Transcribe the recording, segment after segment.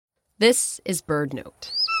This is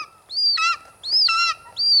BirdNote.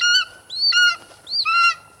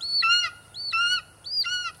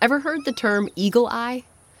 Ever heard the term eagle eye?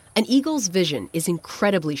 An eagle's vision is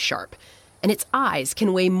incredibly sharp, and its eyes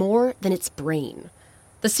can weigh more than its brain.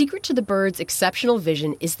 The secret to the bird's exceptional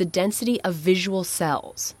vision is the density of visual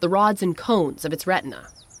cells, the rods and cones of its retina.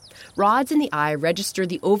 Rods in the eye register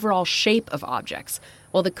the overall shape of objects,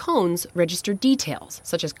 while the cones register details,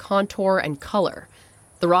 such as contour and color.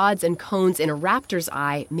 The rods and cones in a raptor's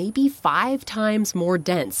eye may be 5 times more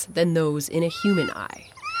dense than those in a human eye.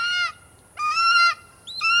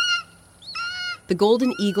 The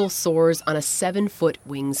golden eagle soars on a 7-foot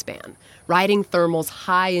wingspan, riding thermals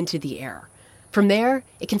high into the air. From there,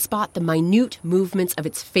 it can spot the minute movements of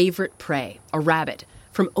its favorite prey, a rabbit,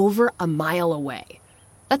 from over a mile away.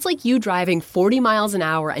 That's like you driving 40 miles an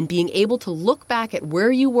hour and being able to look back at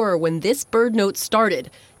where you were when this BirdNote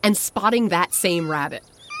started and spotting that same rabbit.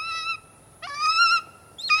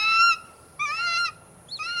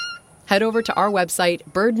 Head over to our website,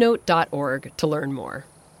 birdnote.org, to learn more.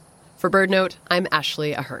 For BirdNote, I'm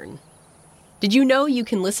Ashley Ahern. Did you know you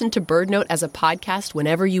can listen to BirdNote as a podcast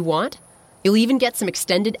whenever you want? You'll even get some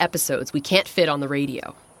extended episodes we can't fit on the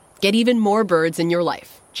radio. Get even more birds in your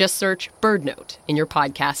life. Just search BirdNote in your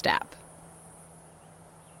podcast app.